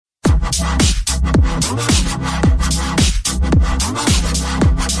Hello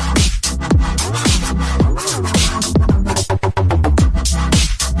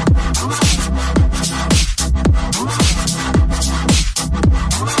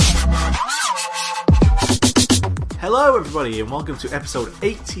everybody and welcome to episode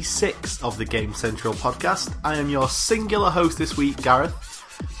 86 of the Gamecentral podcast. I am your singular host this week, Gareth.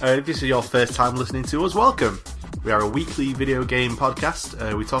 If this is your first time listening to us, welcome. We are a weekly video game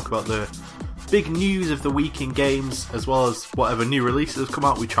podcast. We talk about the big news of the week in games, as well as whatever new releases come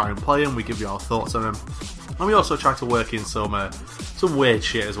out. We try and play them, we give you our thoughts on them, and we also try to work in some weird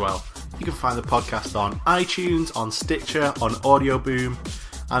shit as well. You can find the podcast on iTunes, on Stitcher, on Audio Boom,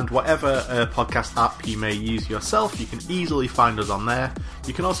 and whatever podcast app you may use yourself, you can easily find us on there.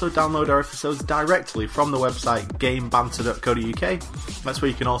 You can also download our episodes directly from the website gamebanter.co.uk. That's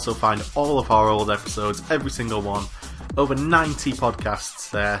where you can also find all of our old episodes, every single one. Over 90 podcasts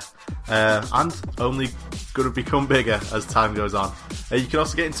there, and only going to become bigger as time goes on. You can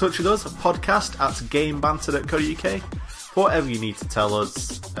also get in touch with us, podcast at gamebanter.co.uk, for whatever you need to tell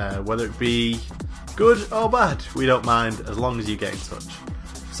us, whether it be good or bad. We don't mind, as long as you get in touch.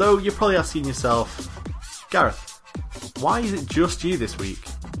 So you're probably asking yourself, Gareth, why is it just you this week?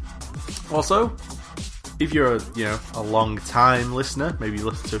 Also, if you're a long time listener, maybe you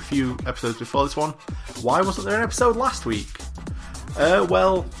listened to a few episodes before this one, why wasn't there an episode last week?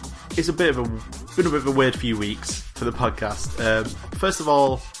 Well, it's been a bit of a weird few weeks for the podcast. First of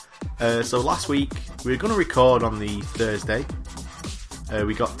all, so last week we were going to record on the Thursday.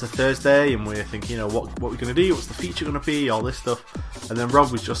 We got to Thursday and we're thinking, what we're going to do, what's the feature going to be, all this stuff. And then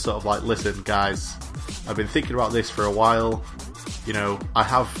Rob was just sort of like, listen guys, I've been thinking about this for a while. I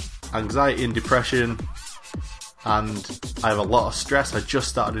have anxiety and depression, and I have a lot of stress. I just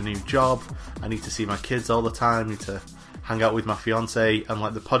started a new job. I need to see my kids all the time. I need to hang out with my fiance,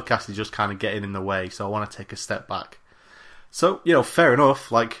 and the podcast is just kind of getting in the way. So I want to take a step back. So, fair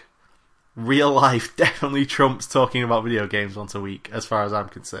enough. Real life definitely trumps talking about video games once a week, as far as I'm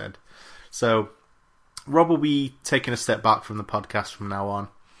concerned. So Rob will be taking a step back from the podcast from now on.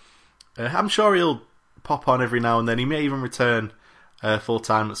 I'm sure he'll pop on every now and then. He may even return full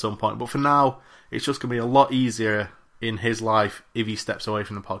time at some point. But for now, it's just going to be a lot easier in his life if he steps away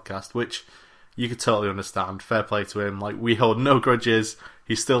from the podcast, which you could totally understand. Fair play to him. We hold no grudges.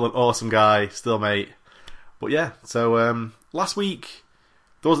 He's still an awesome guy, still mate. But yeah, so last week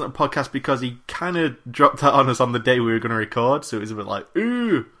there wasn't a podcast because he kind of dropped that on us on the day we were going to record, so it was a bit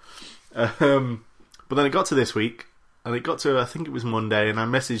ooh. But then it got to this week, and it got to, I think it was Monday, and I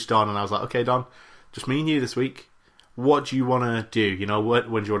messaged Don, and I was like, okay, Don, just me and you this week. What do you want to do? When do you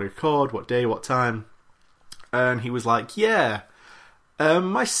want to record? What day? What time? And he was like, yeah,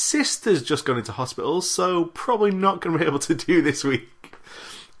 my sister's just gone into hospital, so probably not going to be able to do this week.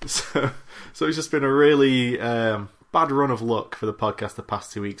 So it's just been a really bad run of luck for the podcast the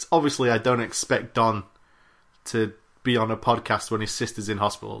past 2 weeks. Obviously, I don't expect Don to be on a podcast when his sister's in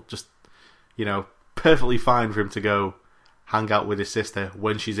hospital. Just, perfectly fine for him to go hang out with his sister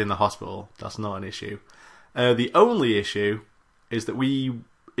when she's in the hospital. That's not an issue. The only issue is that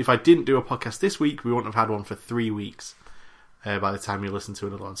if I didn't do a podcast this week, we wouldn't have had one for 3 weeks by the time you listen to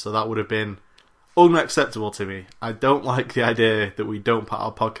another one. So that would have been unacceptable to me. I don't like the idea that we don't put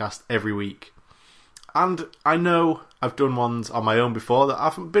our podcast every week. And I know I've done ones on my own before that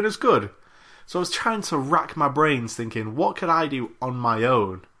haven't been as good. So I was trying to rack my brains thinking, what could I do on my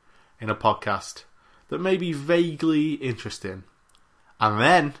own in a podcast that may be vaguely interesting? And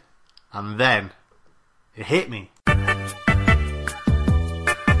then, it hit me.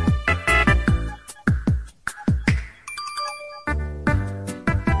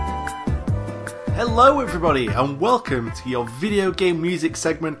 Hello everybody, and welcome to your video game music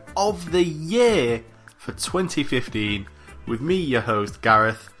segment of the year for 2015, with me, your host,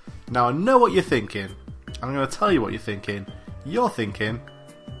 Gareth. Now I know what you're thinking, and I'm going to tell you what you're thinking. You're thinking,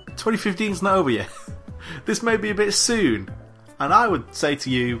 2015's not over yet. This may be a bit soon. And I would say to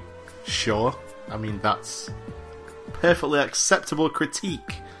you, sure. I mean, that's perfectly acceptable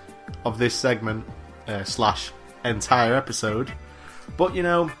critique of this segment / entire episode. But,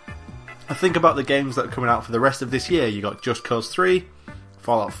 I think about the games that are coming out for the rest of this year. You got Just Cause 3,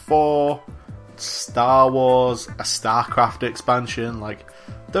 Fallout 4, Star Wars, a StarCraft expansion.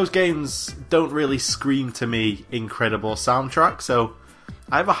 Those games don't really scream to me incredible soundtrack, so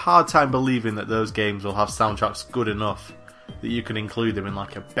I have a hard time believing that those games will have soundtracks good enough that you can include them in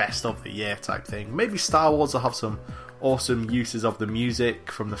a best of the year type thing. Maybe Star Wars will have some awesome uses of the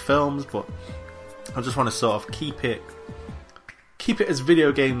music from the films, but I just want to sort of keep it as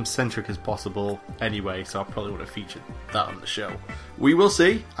video game centric as possible anyway, so I probably would have featured that on the show. We will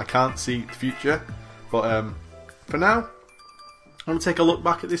see. I can't see the future. But for now, I'm going to take a look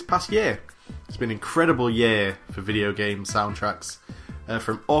back at this past year. It's been an incredible year for video game soundtracks.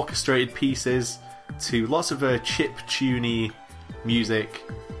 From orchestrated pieces to lots of chip-tuney music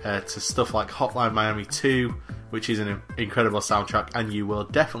to stuff like Hotline Miami 2, which is an incredible soundtrack and you will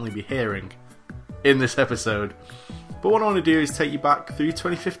definitely be hearing in this episode. But what I want to do is take you back through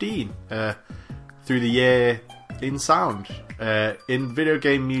 2015, through the year in sound. In video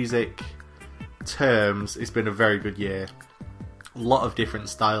game music terms, it's been a very good year. A lot of different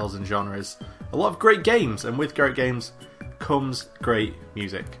styles and genres, a lot of great games, and with great games comes great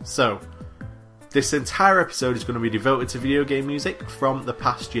music. So, this entire episode is going to be devoted to video game music from the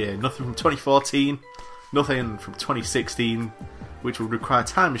past year. Nothing from 2014, nothing from 2016, which would require a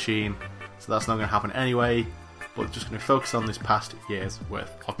time machine, so that's not going to happen anyway, but just going to focus on this past year's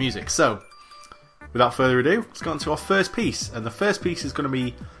worth of music. So, without further ado, let's go on to our first piece, and the first piece is going to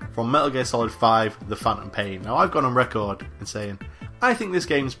be from Metal Gear Solid 5, The Phantom Pain. Now, I've gone on record in saying, I think this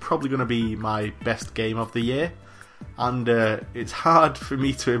game is probably going to be my best game of the year, and it's hard for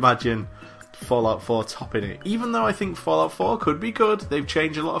me to imagine Fallout 4 topping it. Even though I think Fallout 4 could be good, they've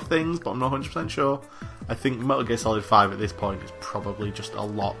changed a lot of things, but I'm not 100% sure. I think Metal Gear Solid 5 at this point is probably just a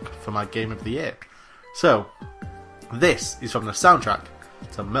lock for my game of the year. So, this is from the soundtrack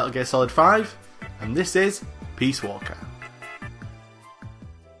to Metal Gear Solid 5, and this is Peace Walker.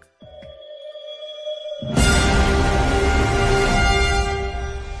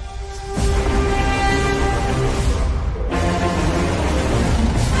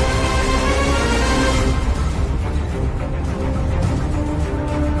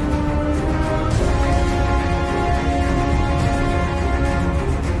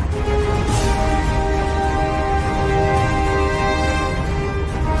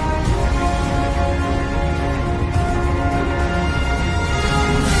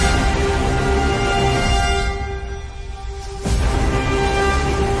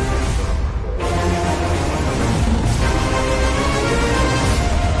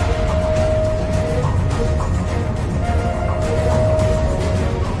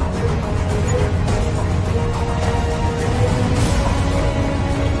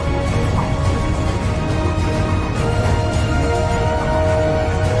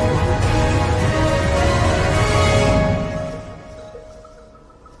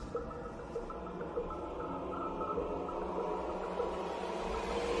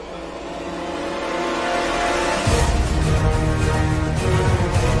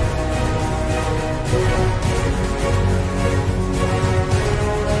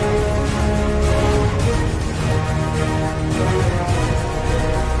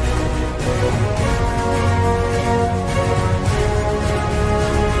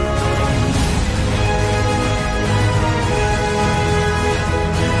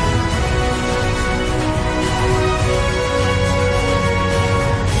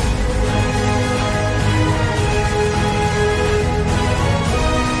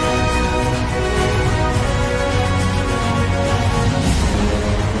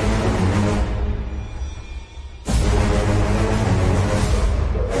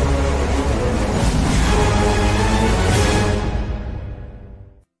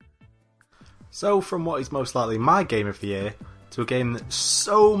 So from what is most likely my game of the year, to a game that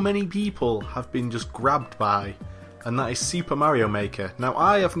so many people have been just grabbed by, and that is Super Mario Maker. Now,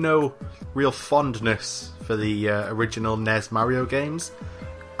 I have no real fondness for the original NES Mario games.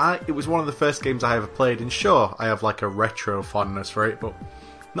 It was one of the first games I ever played, and sure, I have like a retro fondness for it, but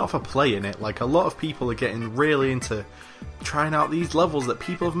not for playing it. Like, a lot of people are getting really into trying out these levels that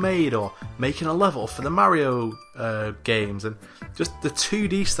people have made, or making a level for the Mario games, and just the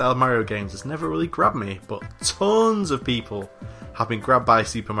 2D style Mario games has never really grabbed me, but tons of people have been grabbed by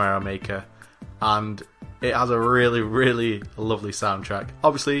Super Mario Maker, and it has a really, really lovely soundtrack.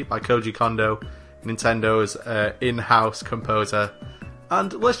 Obviously by Koji Kondo, Nintendo's in-house composer,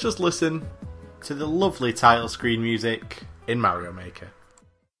 and let's just listen to the lovely title screen music in Mario Maker.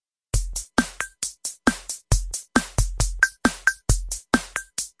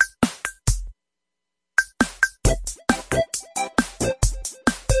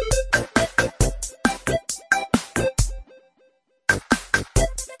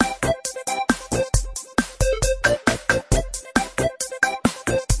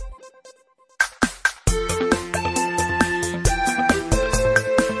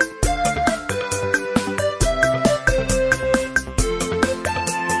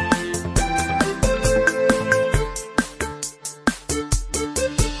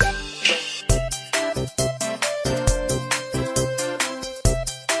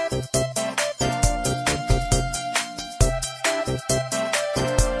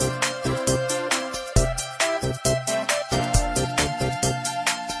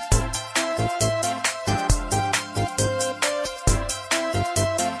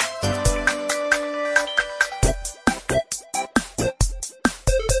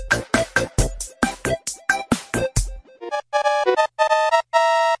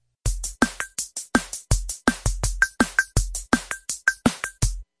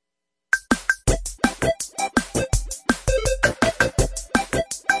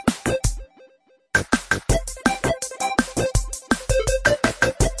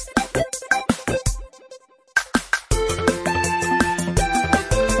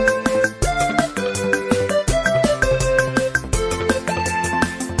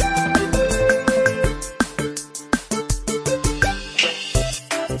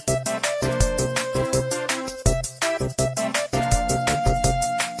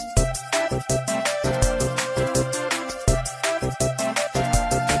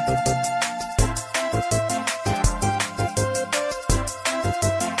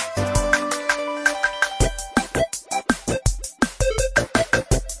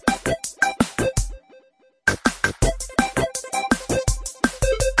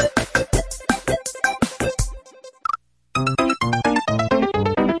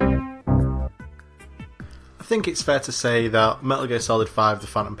 think it's fair to say that Metal Gear Solid 5, The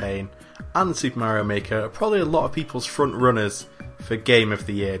Phantom Pain, and Super Mario Maker are probably a lot of people's front runners for Game of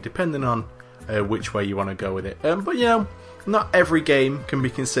the Year, depending on which way you want to go with it. But you know, not every game can be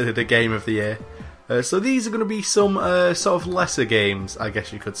considered a Game of the Year. So these are going to be some sort of lesser games, I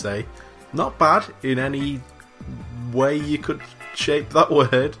guess you could say. Not bad in any way you could shape that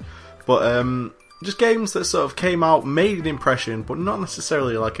word, but just games that sort of came out, made an impression, but not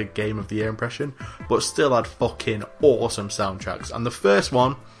necessarily like a Game of the Year impression, but still had fucking awesome soundtracks. And the first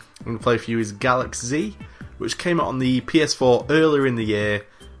one I'm going to play for you is Galaxy Z, which came out on the PS4 earlier in the year.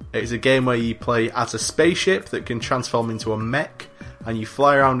 It's a game where you play as a spaceship that can transform into a mech, and you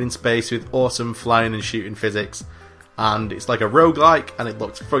fly around in space with awesome flying and shooting physics. And it's like a roguelike, and it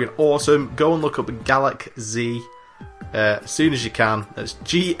looks friggin' awesome. Go and look up Galaxy Z as soon as you can. That's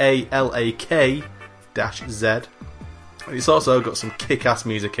GALAK-Z. And it's also got some kick-ass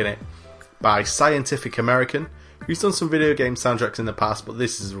music in it by Scientific American, who's done some video game soundtracks in the past, but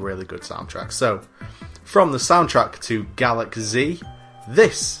this is a really good soundtrack. So, from the soundtrack to Galaxy Z,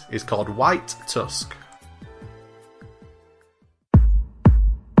 this is called White Tusk.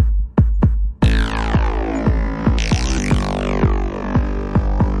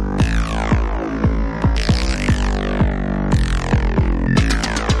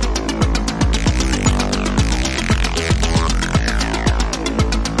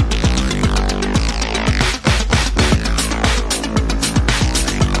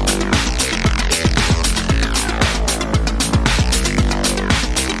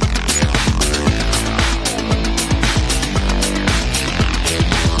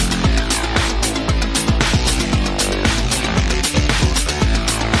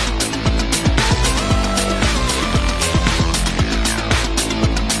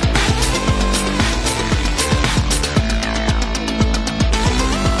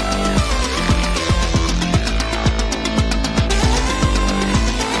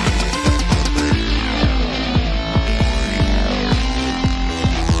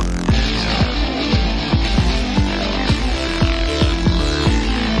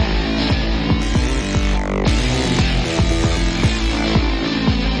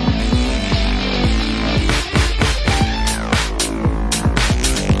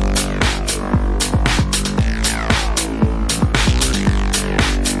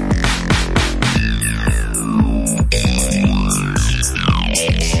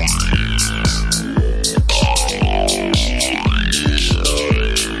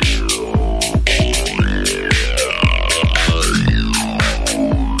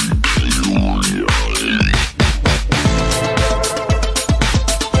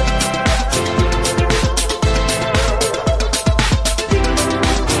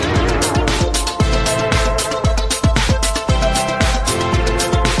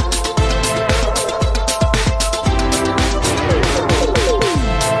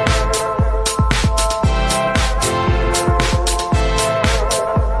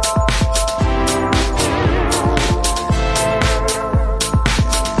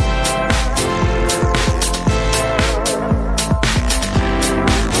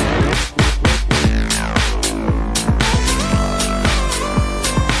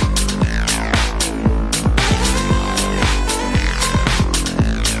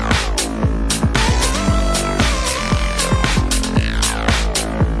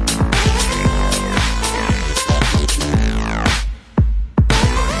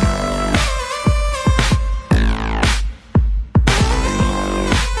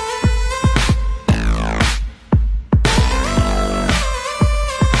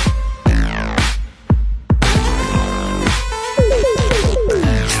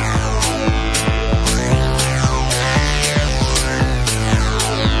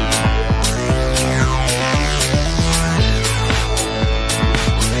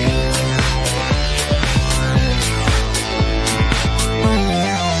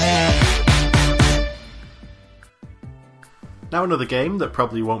 Now another game that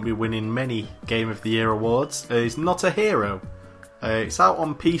probably won't be winning many Game of the Year awards is Not a Hero. It's out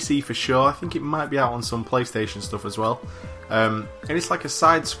on PC for sure. I think it might be out on some PlayStation stuff as well. And it's like a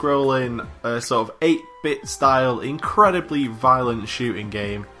side-scrolling, sort of 8-bit style, incredibly violent shooting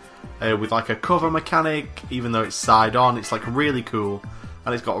game with like a cover mechanic, even though it's side-on. It's like really cool,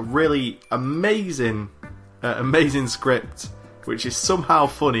 and it's got a really amazing script, which is somehow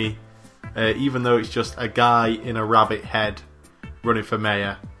funny, even though it's just a guy in a rabbit head running for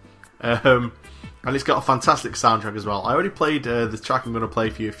mayor. And it's got a fantastic soundtrack as well. I already played the track I'm going to play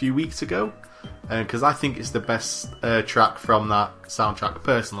for you a few weeks ago, because I think it's the best track from that soundtrack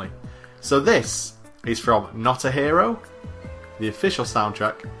personally. So this is from Not a Hero, the official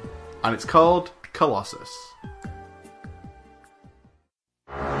soundtrack, and it's called Colossus.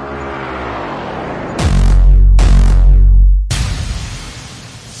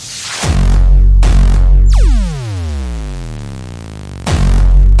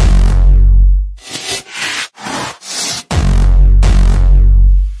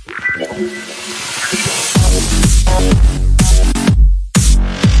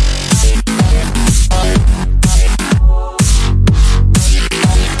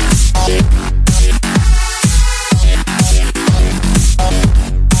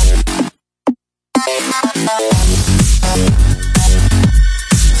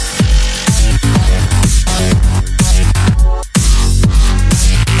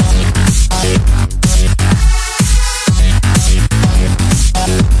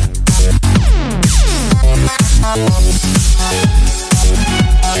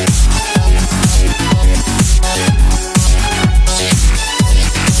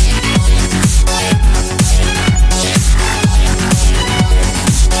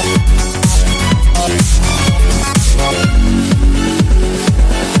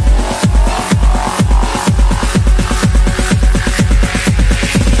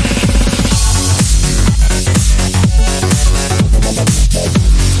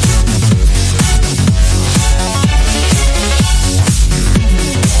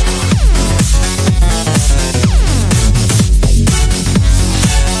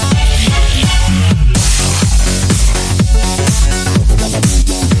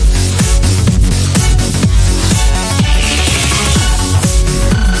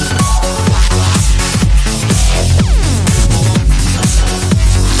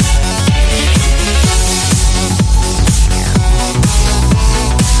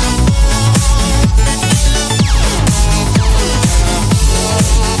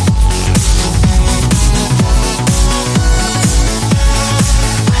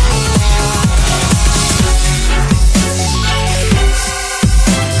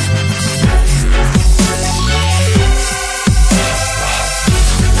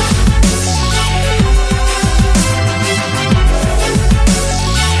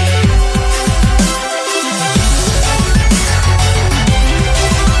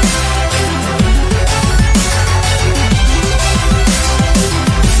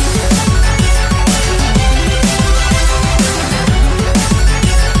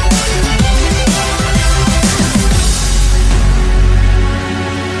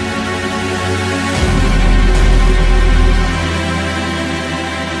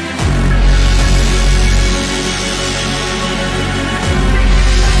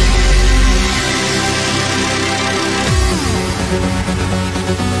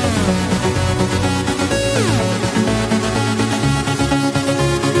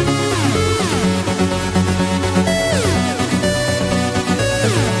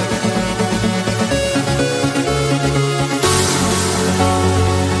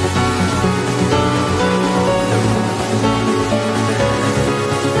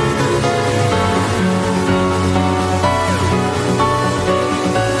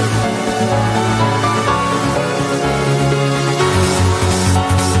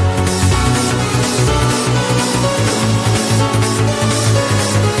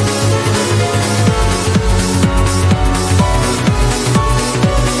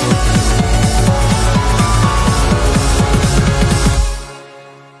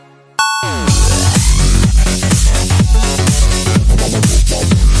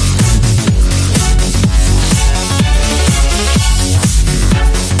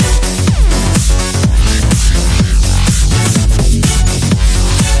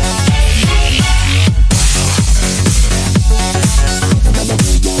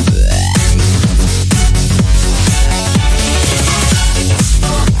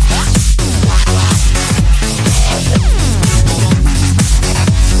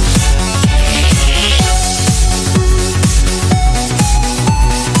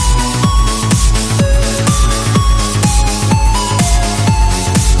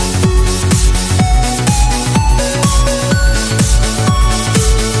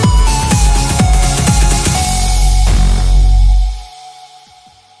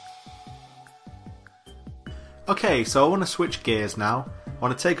 Okay, so I want to switch gears now. I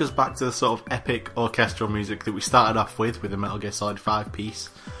want to take us back to the sort of epic orchestral music that we started off with the Metal Gear Solid 5 piece.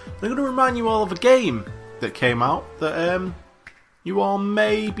 I'm going to remind you all of a game that came out that you all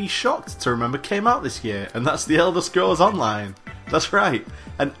may be shocked to remember came out this year, and that's the Elder Scrolls Online. That's right,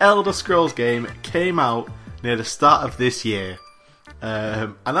 an Elder Scrolls game came out near the start of this year.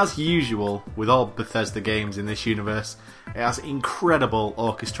 And as usual with all Bethesda games in this universe, it has incredible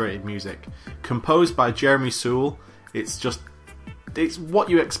orchestrated music composed by Jeremy Soule. It's what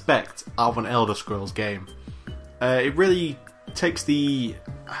you expect out of an Elder Scrolls game. It really takes I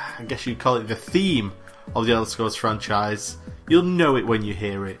guess you'd call it the theme of the Elder Scrolls franchise. You'll know it when you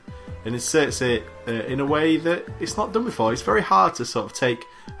hear it, and inserts it in a way that it's not done before. It's very hard to sort of take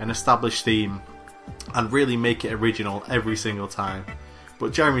an established theme and really make it original every single time,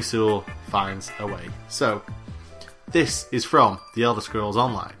 but Jeremy Soule finds a way. So this is from The Elder Scrolls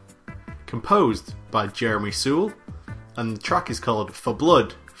Online, composed by Jeremy Soule, and the track is called For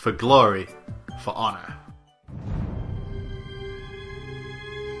Blood, For Glory, For Honor.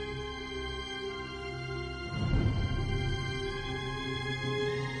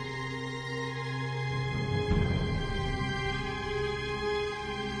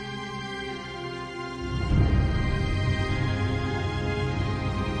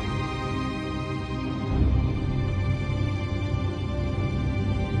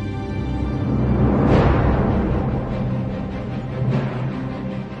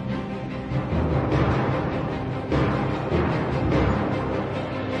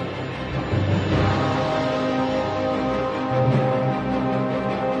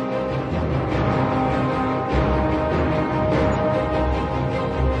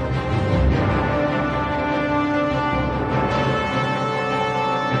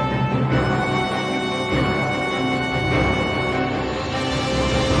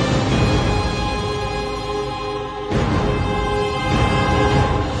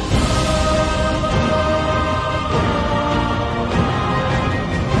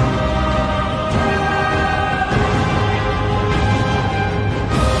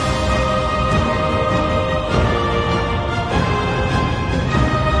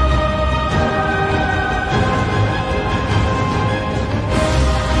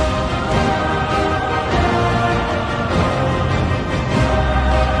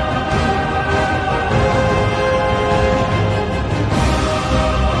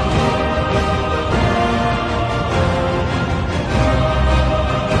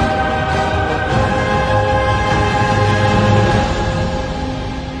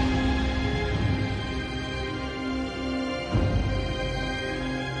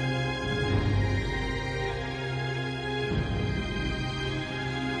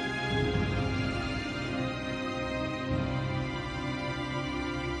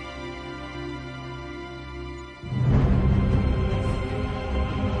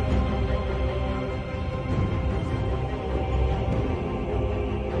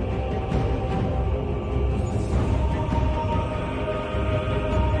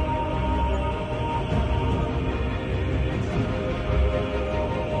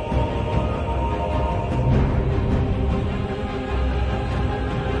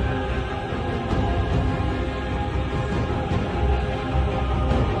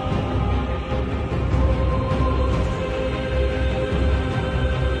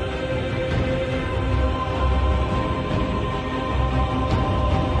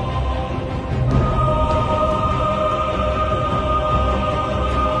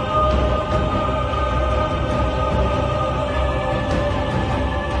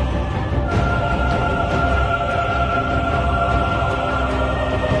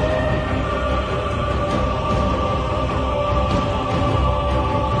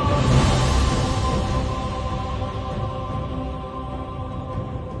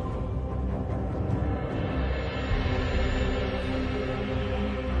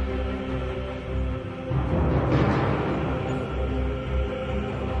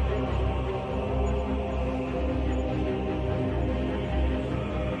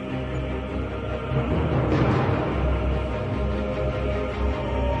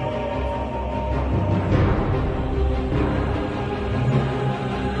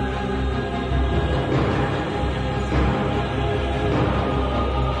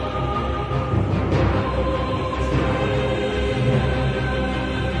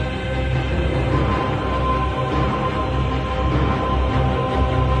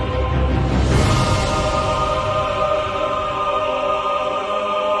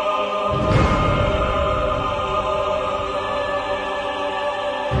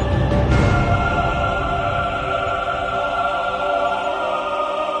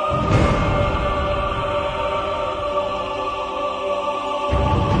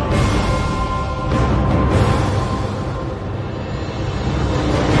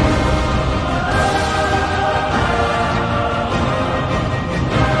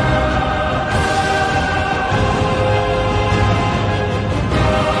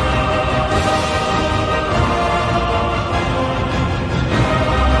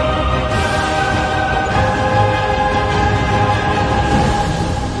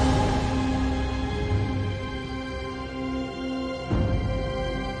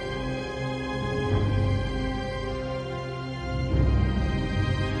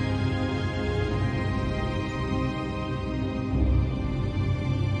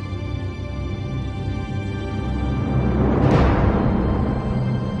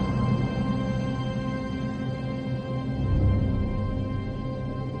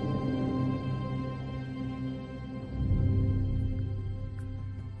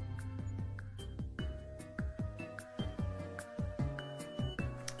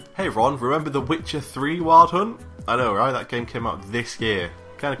 Hey Ron, remember The Witcher 3 Wild Hunt? I know, right? That game came out this year.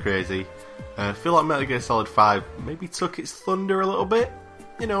 Kind of crazy. I feel like Metal Gear Solid 5 maybe took its thunder a little bit.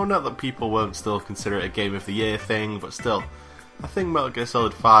 You know, not that people won't still consider it a Game of the Year thing, but still. I think Metal Gear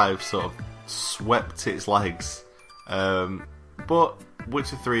Solid 5 sort of swept its legs. But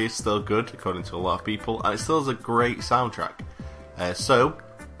Witcher 3 is still good, according to a lot of people, and it still has a great soundtrack. So,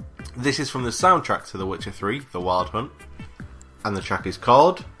 this is from the soundtrack to The Witcher 3, The Wild Hunt, and the track is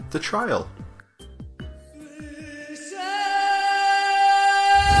called The Trial.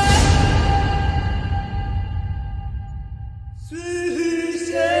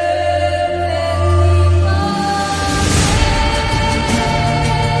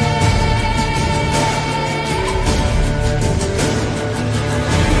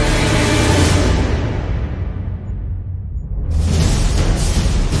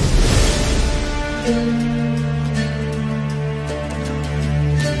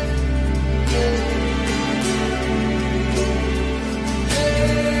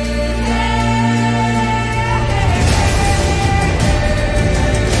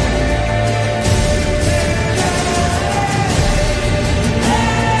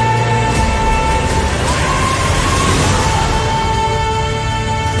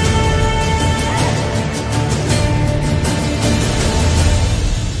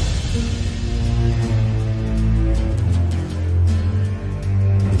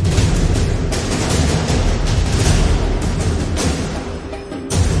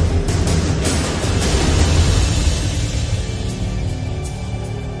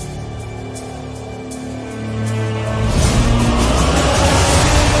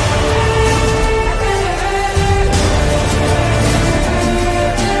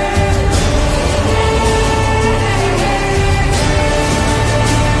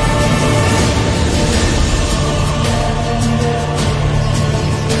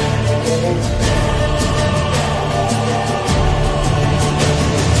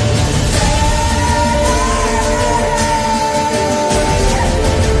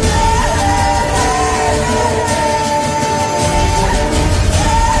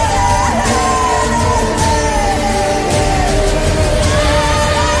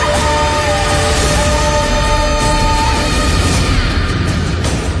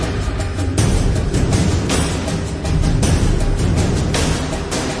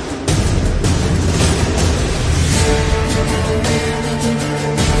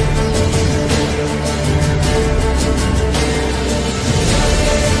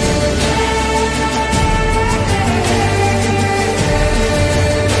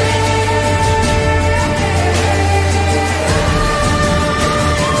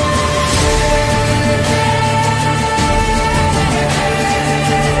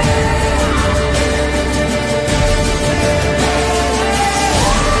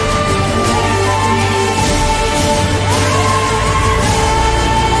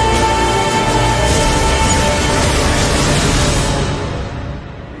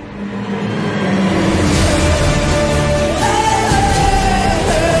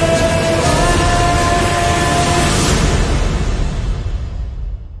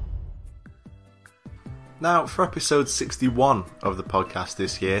 Now, for episode 61 of the podcast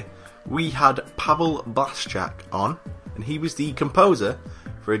this year, we had Pavel Blaschak on, and he was the composer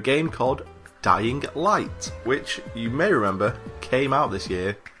for a game called Dying Light, which you may remember came out this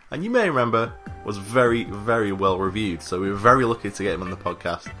year, and you may remember was very, very well reviewed, so we were very lucky to get him on the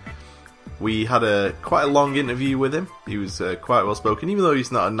podcast. We had quite a long interview with him. He was quite well spoken, even though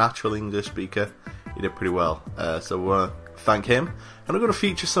he's not a natural English speaker. He did pretty well, so we want to thank him. And I'm going to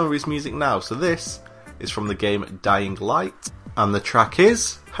feature some of his music now. So this is from the game Dying Light, and the track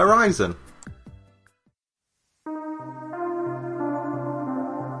is Horizon.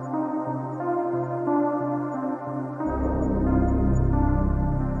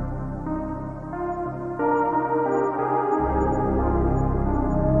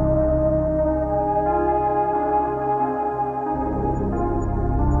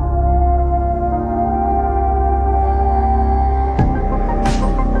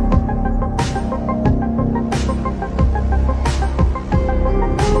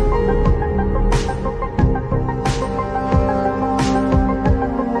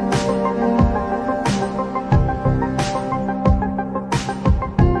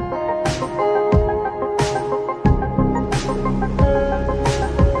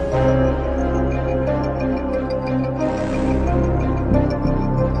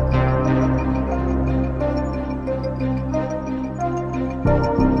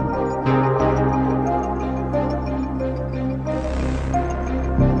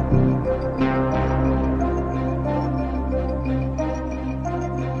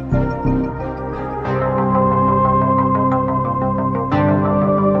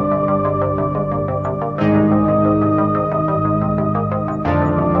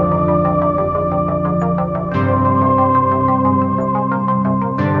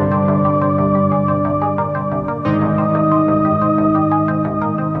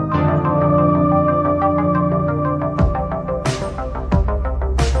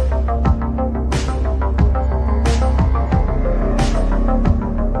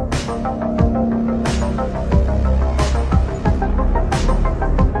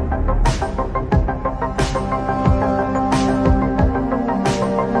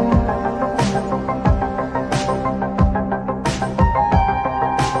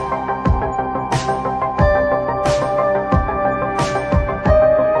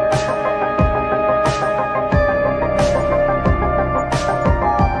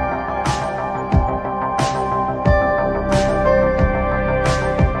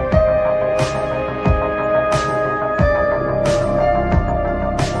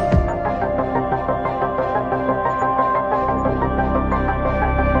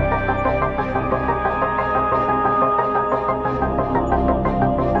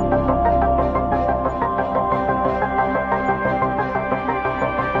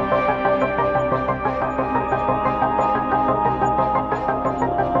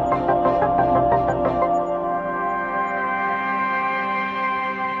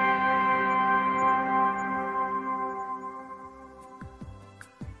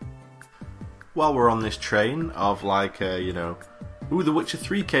 while we're on this train of ooh, The Witcher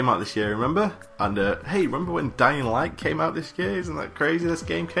 3 came out this year, remember? And hey, remember when Dying Light came out this year? Isn't that crazy? This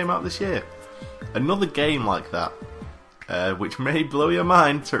game came out this year. Another game like that, which may blow your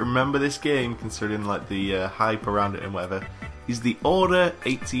mind to remember this game, considering like the hype around it and whatever, is The Order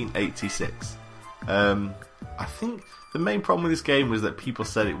 1886. I think the main problem with this game was that people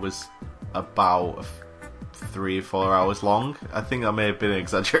said it was about 3 or 4 hours long. I think that may have been an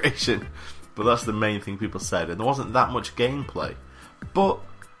exaggeration, but that's the main thing people said, and there wasn't that much gameplay. But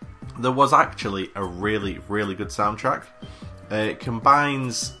there was actually a really, really good soundtrack. It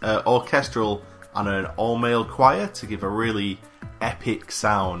combines orchestral and an all-male choir to give a really epic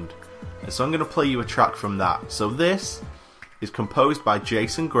sound. So I'm going to play you a track from that. So this is composed by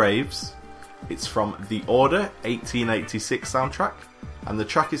Jason Graves. It's from The Order 1886 soundtrack, and the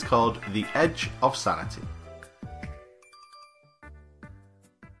track is called The Edge of Sanity.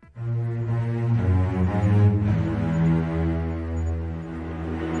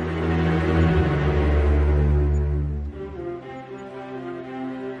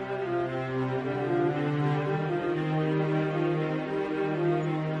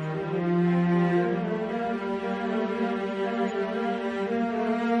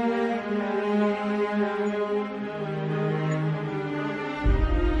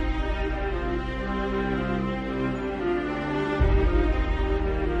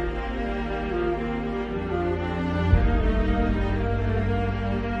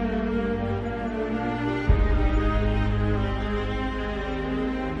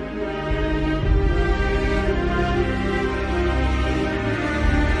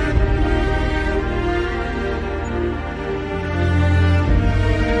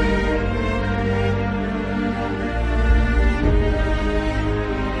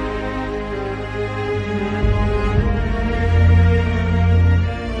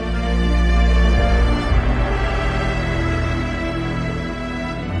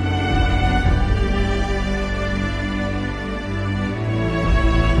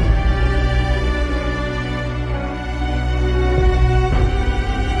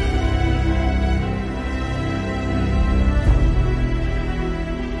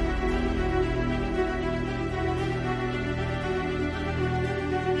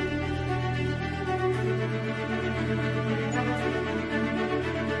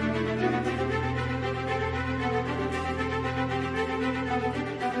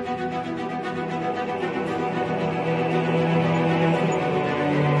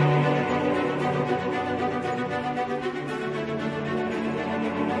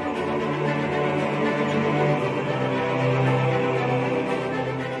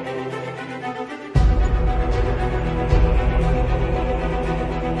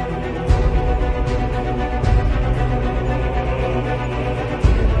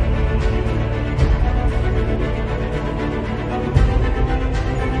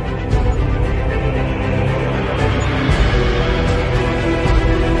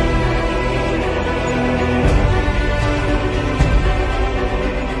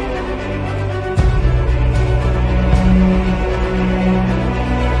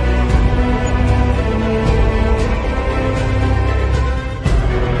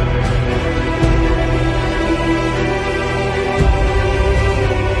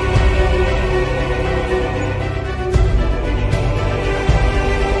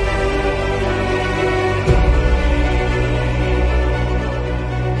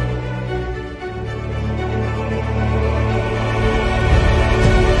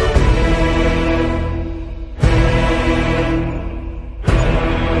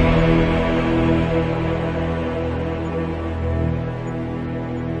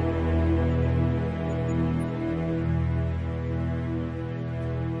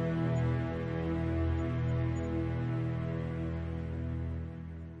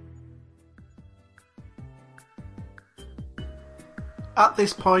 At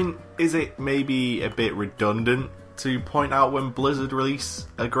this point, is it maybe a bit redundant to point out when Blizzard release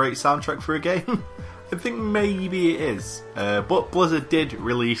a great soundtrack for a game? I think maybe it is. But Blizzard did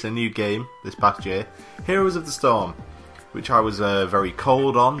release a new game this past year, Heroes of the Storm, which I was very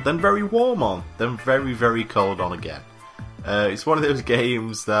cold on, then very warm on, then very, very cold on again. It's one of those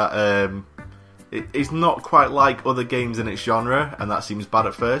games that it's not quite like other games in its genre, and that seems bad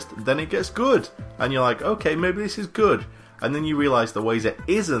at first. Then it gets good, and you're like, okay, maybe this is good. And then you realise the ways it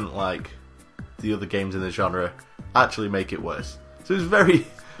isn't like the other games in the genre actually make it worse. So it's very,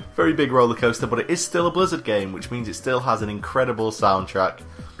 very big roller coaster, but it is still a Blizzard game, which means it still has an incredible soundtrack.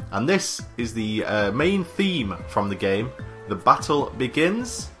 And this is the main theme from the game. The battle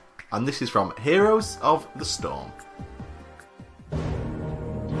begins, and this is from Heroes of the Storm.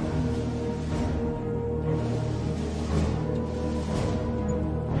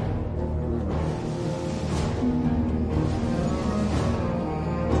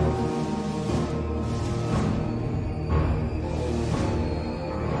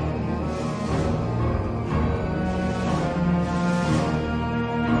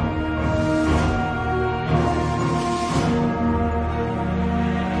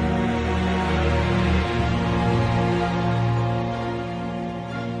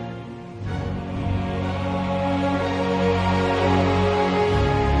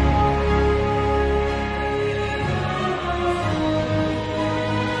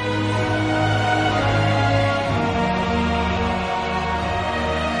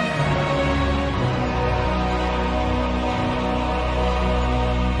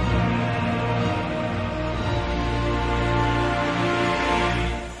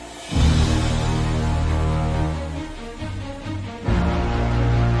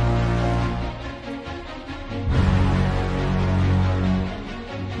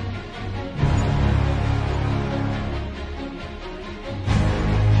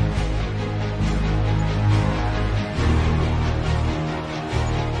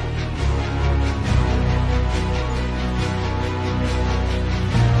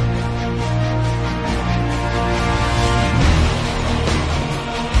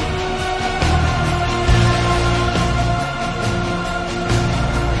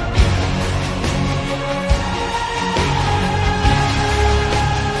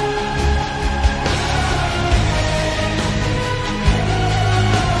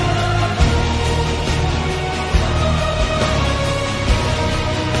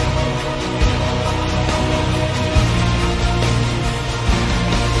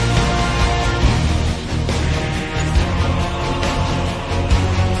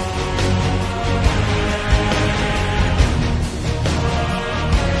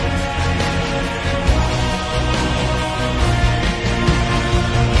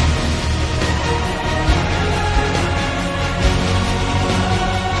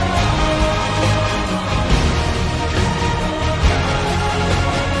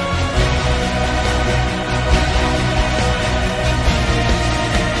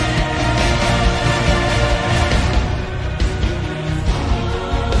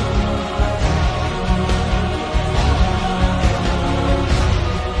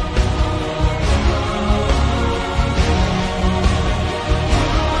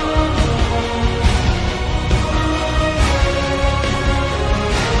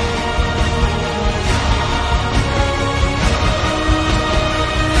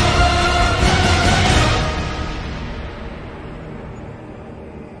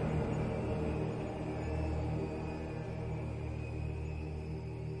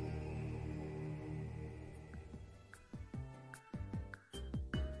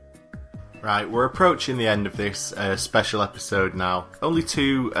 Right, we're approaching the end of this special episode now. Only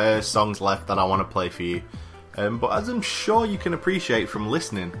 2 songs left that I want to play for you. But as I'm sure you can appreciate from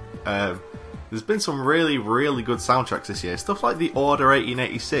listening, there's been some really, really good soundtracks this year. Stuff like The Order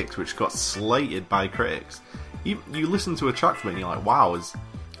 1886, which got slated by critics. You listen to a track from it and you're like, wow, there's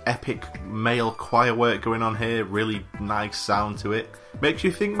epic male choir work going on here, really nice sound to it. Makes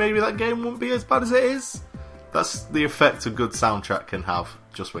you think maybe that game won't be as bad as it is. That's the effect a good soundtrack can have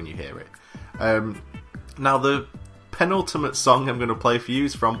just when you hear it. Now, the penultimate song I'm going to play for you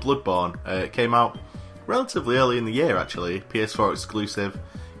is from Bloodborne. It came out relatively early in the year, actually. PS4 exclusive.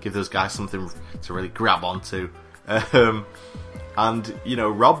 Give those guys something to really grab onto. And, you know,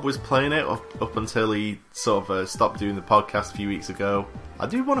 Rob was playing it up until he sort of stopped doing the podcast a few weeks ago. I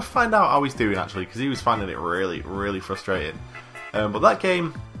do want to find out how he's doing, actually, because he was finding it really, really frustrating. But that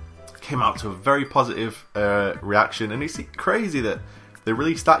game came out to a very positive reaction, and it's crazy that they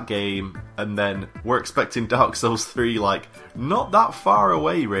released that game, and then we're expecting Dark Souls 3, like, not that far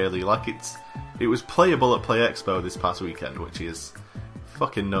away, really. Like, it was playable at Play Expo this past weekend, which is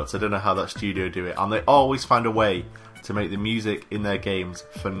fucking nuts. I don't know how that studio do it. And they always find a way to make the music in their games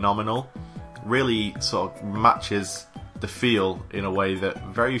phenomenal. Really sort of matches the feel in a way that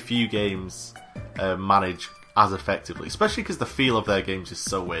very few games manage as effectively. Especially because the feel of their games is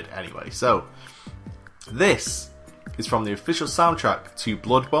so weird anyway. So, this is from the official soundtrack to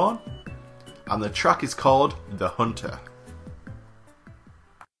Bloodborne, and the track is called The Hunter.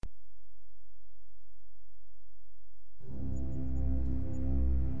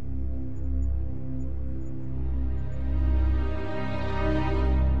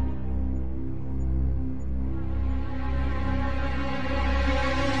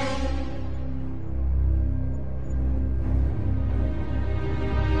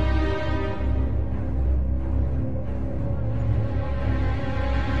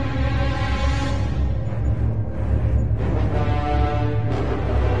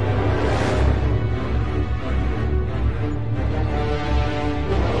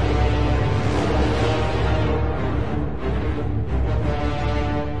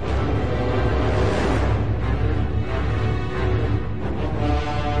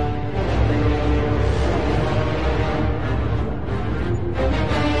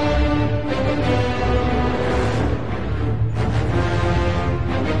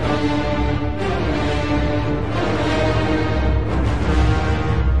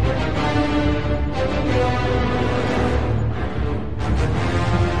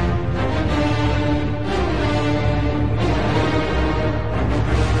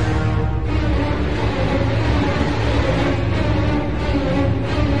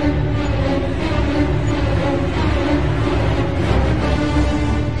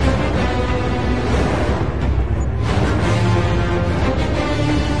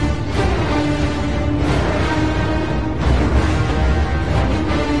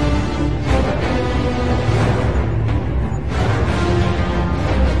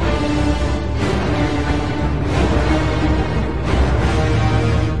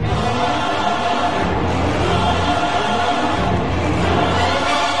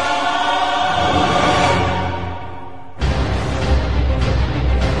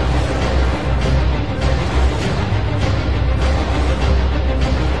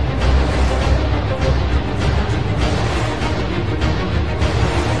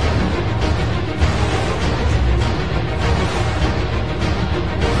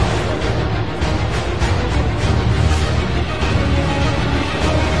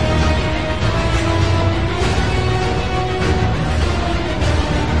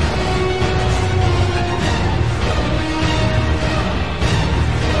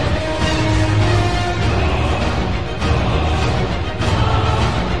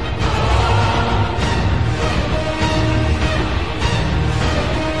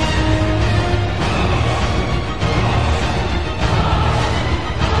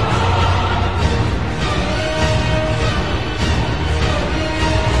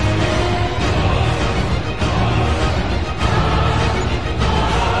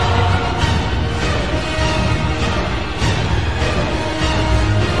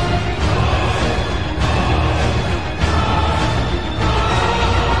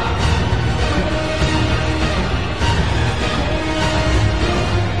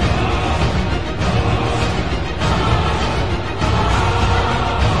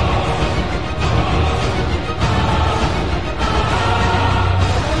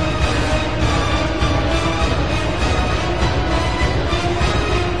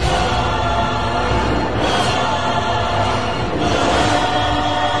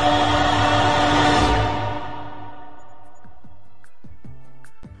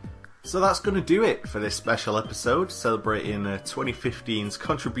 So that's going to do it for this special episode, celebrating 2015's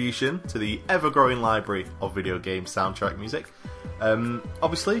contribution to the ever-growing library of video game soundtrack music.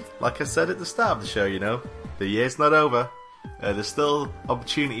 Obviously, like I said at the start of the show, the year's not over. There's still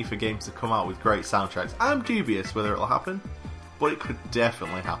opportunity for games to come out with great soundtracks. I'm dubious whether it'll happen, but it could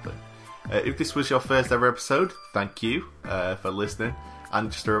definitely happen. If this was your first ever episode, thank you for listening.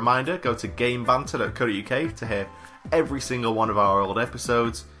 And just a reminder, go to gamebanter.co.uk to hear every single one of our old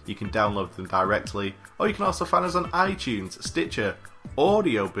episodes. You can download them directly, or you can also find us on iTunes, Stitcher,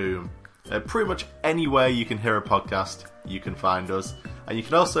 Audio Boom. Pretty much anywhere you can hear a podcast, you can find us. And you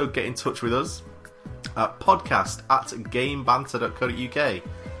can also get in touch with us at podcast@gamebanter.co.uk.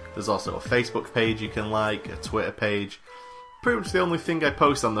 There's also a Facebook page you can like, a Twitter page. Pretty much the only thing I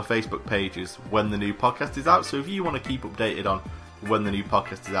post on the Facebook page is when the new podcast is out, so if you want to keep updated on when the new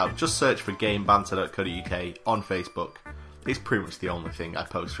podcast is out, just search for gamebanter.co.uk on Facebook. It's pretty much the only thing I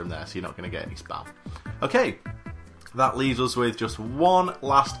post from there, so you're not going to get any spam. Okay, that leaves us with just one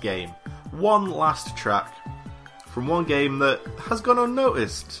last game, one last track from one game that has gone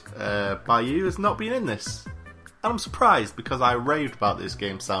unnoticed by you as not being in this. And I'm surprised because I raved about this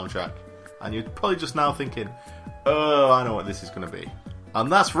game's soundtrack. And you're probably just now thinking, oh, I know what this is going to be.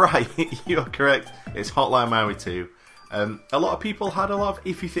 And that's right, you're correct, it's Hotline Miami 2. A lot of people had a lot of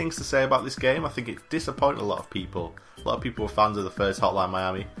iffy things to say about this game. I think it disappointed a lot of people. A lot of people were fans of the first Hotline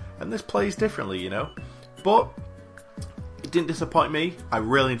Miami. And this plays differently, But it didn't disappoint me. I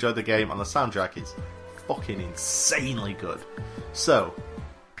really enjoyed the game and the soundtrack is fucking insanely good. So,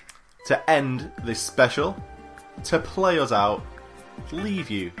 to end this special, to play us out,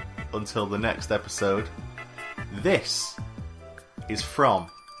 leave you until the next episode, this is from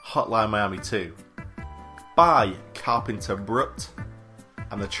Hotline Miami 2 by Carpenter Brut,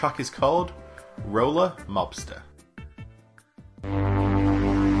 and the track is called Roller Mobster.